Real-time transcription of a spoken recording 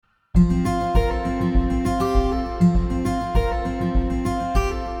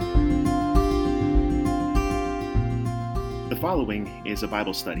following is a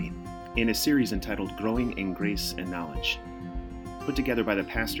Bible study in a series entitled Growing in Grace and Knowledge, put together by the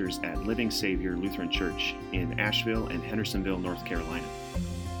pastors at Living Savior Lutheran Church in Asheville and Hendersonville, North Carolina.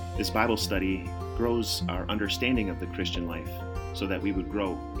 This Bible study grows our understanding of the Christian life so that we would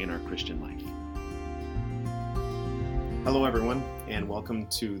grow in our Christian life. Hello, everyone, and welcome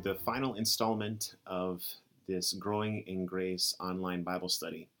to the final installment of this Growing in Grace online Bible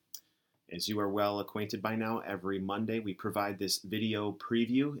study. As you are well acquainted by now, every Monday we provide this video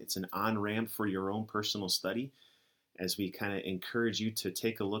preview. It's an on-ramp for your own personal study as we kind of encourage you to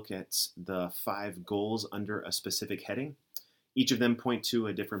take a look at the 5 goals under a specific heading. Each of them point to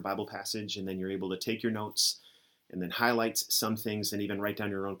a different Bible passage, and then you're able to take your notes and then highlight some things and even write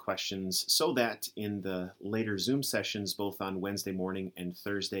down your own questions so that in the later Zoom sessions, both on Wednesday morning and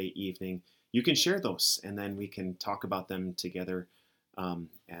Thursday evening, you can share those and then we can talk about them together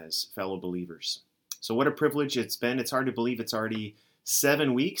as fellow believers. So what a privilege it's been. It's hard to believe it's already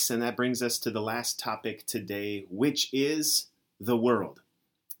 7 weeks, and that brings us to the last topic today, which is the world.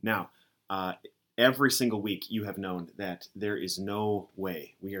 Now, every single week you have known that there is no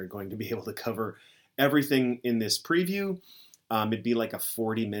way we are going to be able to cover everything in this preview. It'd be like a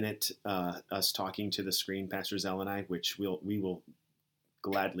 40-minute us talking to the screen, Pastor Zell and I, which we will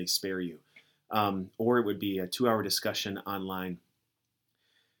gladly spare you. Or it would be a 2-hour discussion online.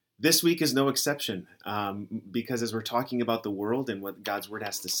 This week is no exception because as we're talking about the world and what God's Word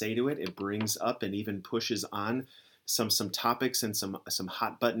has to say to it, it brings up and even pushes on some topics and some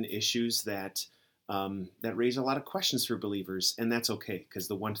hot button issues that raise a lot of questions for believers, and that's okay, because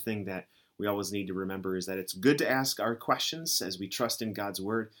the one thing that we always need to remember is that it's good to ask our questions as we trust in God's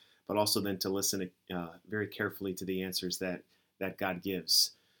Word, but also then to listen very carefully to the answers that God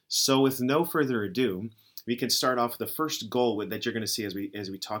gives. So with no further ado, we can start off the first goal that you're going to see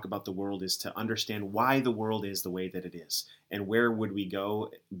as we talk about the world is to understand why the world is the way that it is. And where would we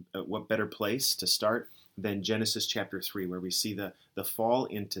go? What better place to start than Genesis chapter 3, where we see the fall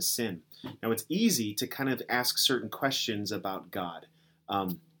into sin. Now, it's easy to kind of ask certain questions about God.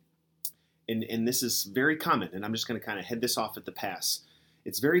 And this is very common, and I'm just going to kind of head this off at the pass.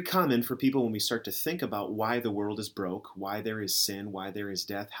 It's very common for people when we start to think about why the world is broke, why there is sin, why there is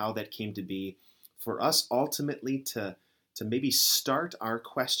death, how that came to be, for us ultimately to maybe start our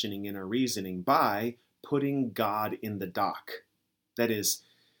questioning and our reasoning by putting God in the dock. That is,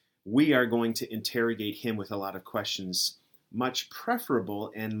 we are going to interrogate him with a lot of questions. Much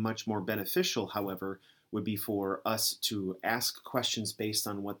preferable and much more beneficial, however, would be for us to ask questions based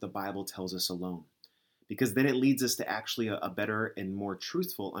on what the Bible tells us alone. Because then it leads us to actually a better and more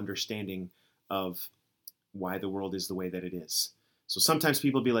truthful understanding of why the world is the way that it is. So sometimes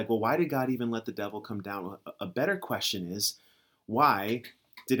people be like, well, why did God even let the devil come down? A better question is, why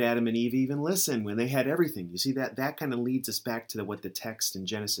did Adam and Eve even listen when they had everything? You see, that kind of leads us back to what the text in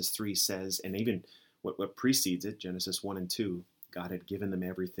Genesis 3 says, and even what precedes it, Genesis 1 and 2. God had given them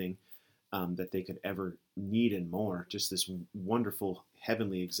everything that they could ever need and more, just this wonderful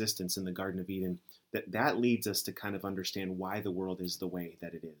heavenly existence in the Garden of Eden. That leads us to kind of understand why the world is the way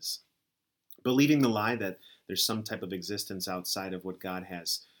that it is. Believing the lie that there's some type of existence outside of what God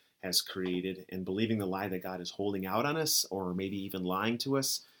has created, and believing the lie that God is holding out on us or maybe even lying to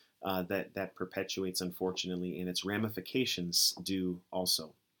us, that perpetuates, unfortunately, and its ramifications do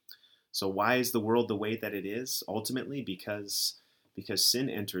also. So why is the world the way that it is? Ultimately, because sin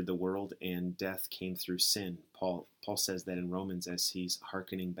entered the world and death came through sin. Paul says that in Romans as he's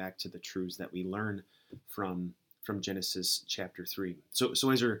hearkening back to the truths that we learn from Genesis chapter 3. So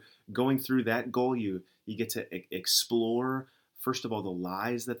as you're going through that goal, you get to explore, first of all, the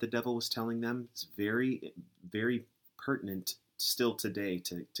lies that the devil was telling them. It's very, very pertinent still today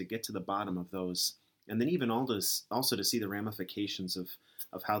to get to the bottom of those. And then even also to see the ramifications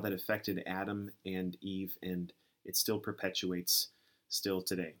of how that affected Adam and Eve, and it still perpetuates still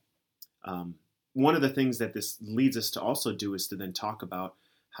today. One of the things that this leads us to also do is to then talk about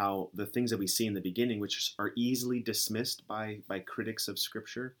how the things that we see in the beginning, which are easily dismissed by critics of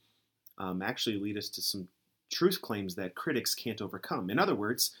Scripture, actually lead us to some truth claims that critics can't overcome. In other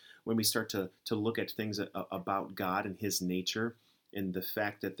words, when we start to look at things about God and his nature and the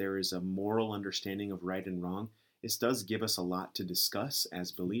fact that there is a moral understanding of right and wrong, this does give us a lot to discuss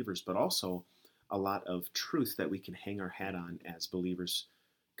as believers, but also a lot of truth that we can hang our hat on as believers,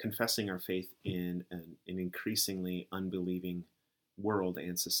 confessing our faith in an increasingly unbelieving world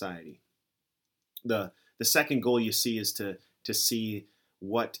and society. The second goal you see is to see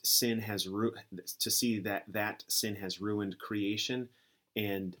what sin has to see that sin has ruined creation,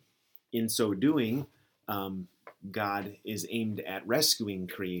 and in so doing, God is aimed at rescuing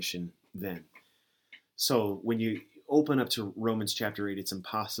creation then. So when you open up to Romans chapter 8, it's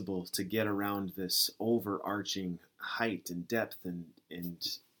impossible to get around this overarching height and depth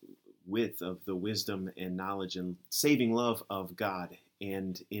and width of the wisdom and knowledge and saving love of God.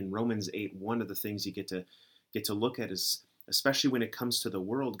 And in Romans 8, one of the things you get to look at is, especially when it comes to the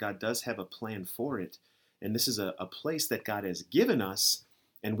world, God does have a plan for it. And this is a place that God has given us,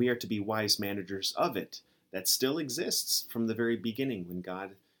 and we are to be wise managers of it. That still exists from the very beginning when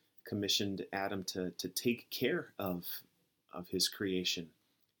God commissioned Adam to take care of his creation.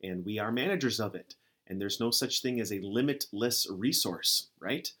 And we are managers of it. And there's no such thing as a limitless resource,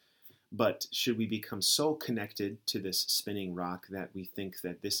 right? But should we become so connected to this spinning rock that we think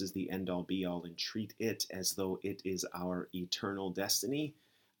that this is the end-all be-all and treat it as though it is our eternal destiny,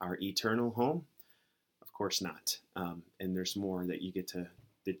 our eternal home? Of course not. And there's more that you get to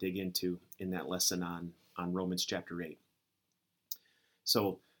dig into in that lesson on Romans chapter 8.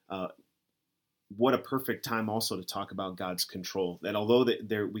 So what a perfect time also to talk about God's control. That although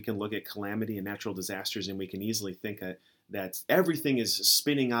we can look at calamity and natural disasters and we can easily think that everything is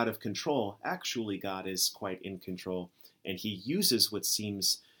spinning out of control, actually God is quite in control. And he uses what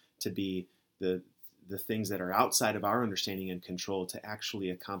seems to be the things that are outside of our understanding and control to actually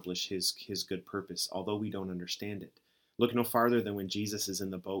accomplish his good purpose, although we don't understand it. Look no farther than when Jesus is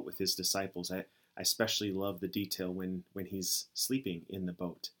in the boat with his disciples. I especially love the detail when he's sleeping in the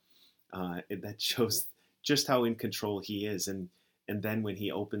boat. That shows just how in control he is. And then when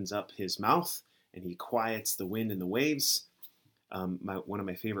he opens up his mouth and he quiets the wind and the waves, one of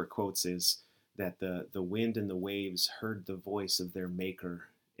my favorite quotes is that the wind and the waves heard the voice of their maker,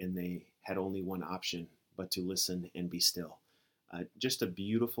 and they had only one option but to listen and be still. Just a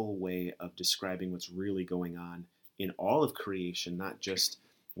beautiful way of describing what's really going on in all of creation, not just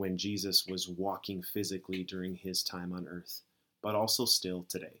when Jesus was walking physically during his time on earth, but also still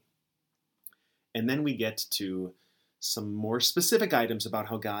today. And then we get to some more specific items about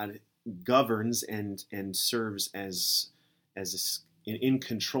how God governs and serves as in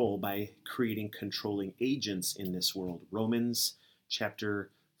control by creating controlling agents in this world. Romans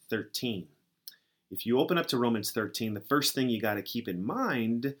chapter 13. If you open up to Romans 13, the first thing you got to keep in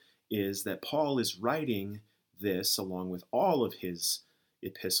mind is that Paul is writing this along with all of his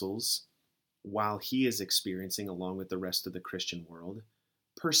epistles while he is experiencing, along with the rest of the Christian world,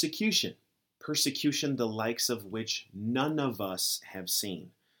 persecution. Persecution the likes of which none of us have seen.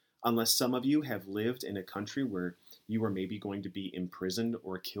 Unless some of you have lived in a country where you are maybe going to be imprisoned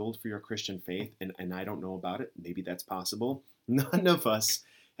or killed for your Christian faith, and I don't know about it, maybe that's possible. None of us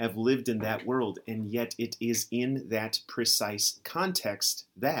have lived in that world, and yet it is in that precise context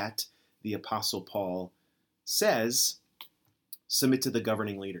that the Apostle Paul says, submit to the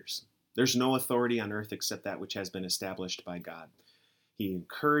governing leaders. There's no authority on earth except that which has been established by God. He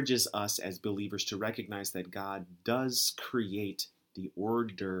encourages us as believers to recognize that God does create the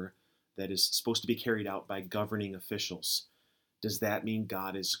order that is supposed to be carried out by governing officials. Does that mean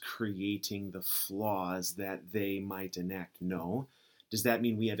God is creating the flaws that they might enact? No. Does that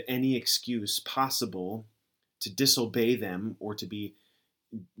mean we have any excuse possible to disobey them or to be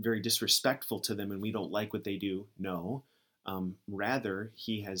very disrespectful to them and we don't like what they do? No. Rather,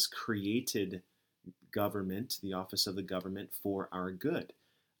 he has created government, the office of the government, for our good,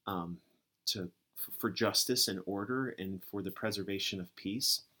 for justice and order and for the preservation of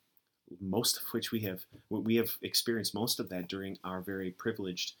peace, most of which we have experienced most of that during our very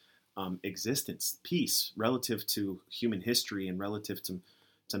privileged existence. Peace relative to human history and relative to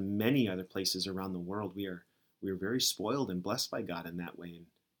many other places around the world. We are very spoiled and blessed by God in that way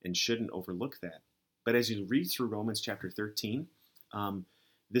and shouldn't overlook that. But as you read through Romans chapter 13,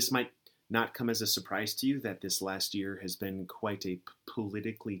 this might not come as a surprise to you that this last year has been quite a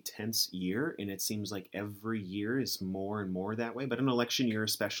politically tense year, and it seems like every year is more and more that way, but an election year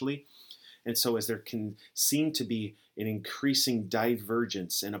especially. And so as there can seem to be an increasing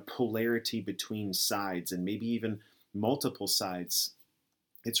divergence and a polarity between sides, and maybe even multiple sides,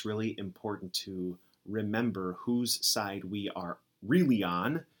 it's really important to remember whose side we are really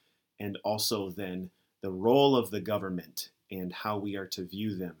on, and also then the role of the government and how we are to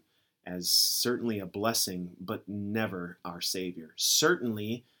view them as certainly a blessing, but never our Savior.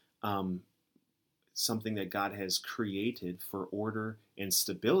 Certainly something that God has created for order and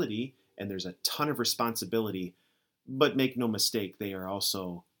stability, and there's a ton of responsibility, but make no mistake, they are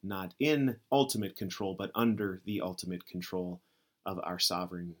also not in ultimate control, but under the ultimate control of our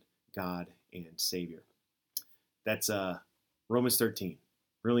sovereign God and Savior. That's Romans 13.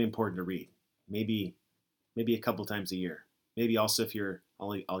 Really important to read. Maybe a couple times a year. Maybe also if you're,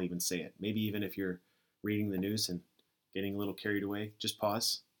 I'll even say it, maybe even if you're reading the news and getting a little carried away, just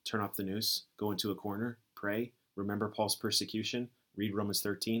pause, turn off the news, go into a corner, pray, remember Paul's persecution, read Romans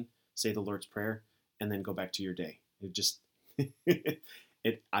 13, say the Lord's Prayer, and then go back to your day. It just,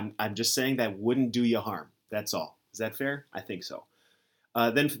 I'm just saying that wouldn't do you harm. That's all. Is that fair? I think so.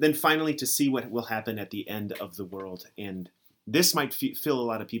 Then finally, to see what will happen at the end of the world. And this might fill a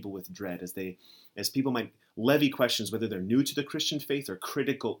lot of people with dread as people might levy questions whether they're new to the Christian faith or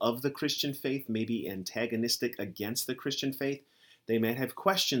critical of the Christian faith, maybe antagonistic against the Christian faith. They might have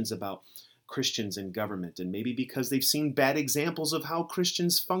questions about Christians and government, and maybe because they've seen bad examples of how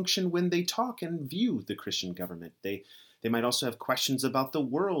Christians function when they talk and view the Christian government. They might also have questions about the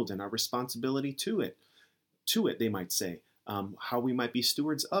world and our responsibility to it, they might say. How we might be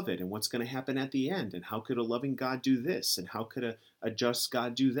stewards of it and what's going to happen at the end, and how could a loving God do this, and how could a just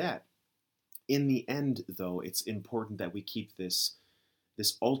God do that. In the end, though, it's important that we keep this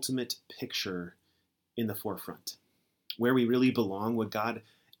ultimate picture in the forefront, where we really belong, what God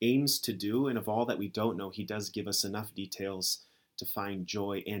aims to do, and of all that we don't know, he does give us enough details to find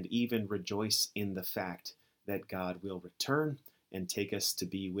joy and even rejoice in the fact that God will return and take us to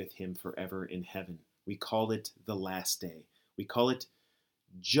be with him forever in heaven. We call it the last day. We call it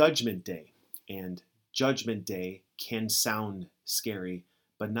Judgment Day, and Judgment Day can sound scary,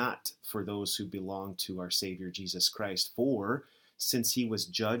 but not for those who belong to our Savior Jesus Christ. For since he was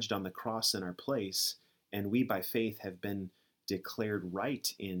judged on the cross in our place, and we by faith have been declared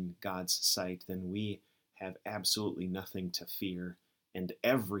right in God's sight, then we have absolutely nothing to fear and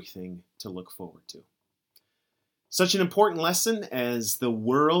everything to look forward to. Such an important lesson as the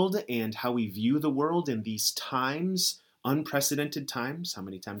world and how we view the world in these times, unprecedented times. How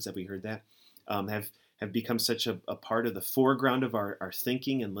many times have we heard that? Have become such a part of the foreground of our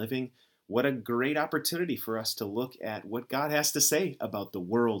thinking and living. What a great opportunity for us to look at what God has to say about the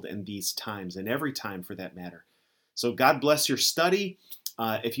world and these times, and every time for that matter. So God bless your study.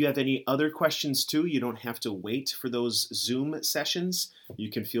 If you have any other questions too, you don't have to wait for those Zoom sessions.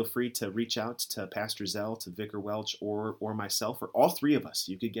 You can feel free to reach out to Pastor Zell, to Vicar Welch, or myself, or all three of us.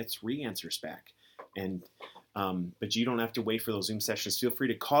 You could get 3 answers back. But you don't have to wait for those Zoom sessions. Feel free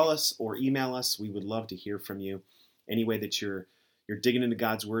to call us or email us. We would love to hear from you. Any way that you're digging into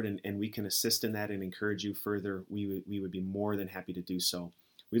God's Word and we can assist in that and encourage you further, we would be more than happy to do so.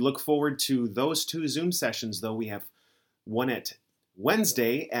 We look forward to those 2 Zoom sessions, though. We have one at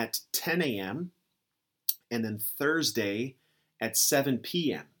Wednesday at 10 a.m. and then Thursday at 7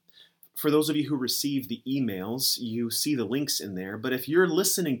 p.m. For those of you who receive the emails, you see the links in there. But if you're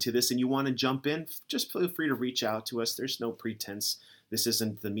listening to this and you want to jump in, just feel free to reach out to us. There's no pretense. This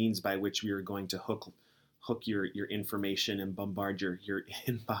isn't the means by which we are going to hook your information and bombard your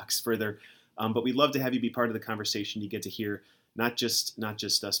inbox further. But we'd love to have you be part of the conversation. You get to hear not just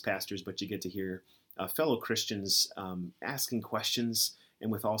us pastors, but you get to hear fellow Christians asking questions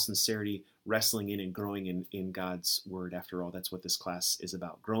and with all sincerity wrestling in and growing in God's Word. After all, that's what this class is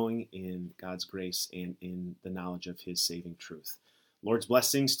about, growing in God's grace and in the knowledge of his saving truth. Lord's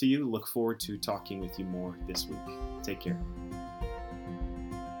blessings to you. Look forward to talking with you more this week. Take care.